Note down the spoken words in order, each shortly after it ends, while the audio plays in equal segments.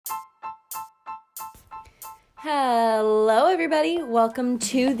Hello, everybody. Welcome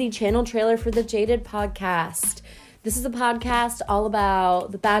to the channel trailer for the Jaded podcast. This is a podcast all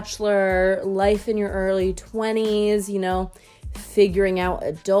about The Bachelor, life in your early 20s, figuring out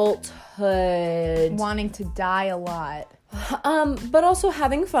adulthood. Wanting to die a lot. But also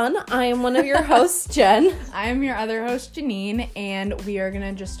having fun. I am one of your hosts, Jen. I'm your other host, Janine, and we are going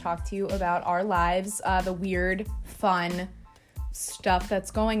to just talk to you about our lives, the weird, fun stuff that's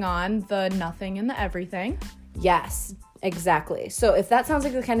going on, the nothing and the everything. Yes, exactly. So if that sounds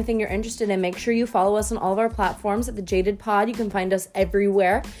like the kind of thing you're interested in, make sure you follow us on all of our platforms at The Jaded Pod. You can find us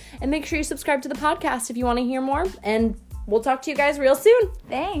everywhere. And make sure you subscribe to the podcast if you want to hear more. And we'll talk to you guys real soon.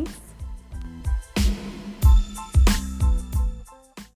 Thanks.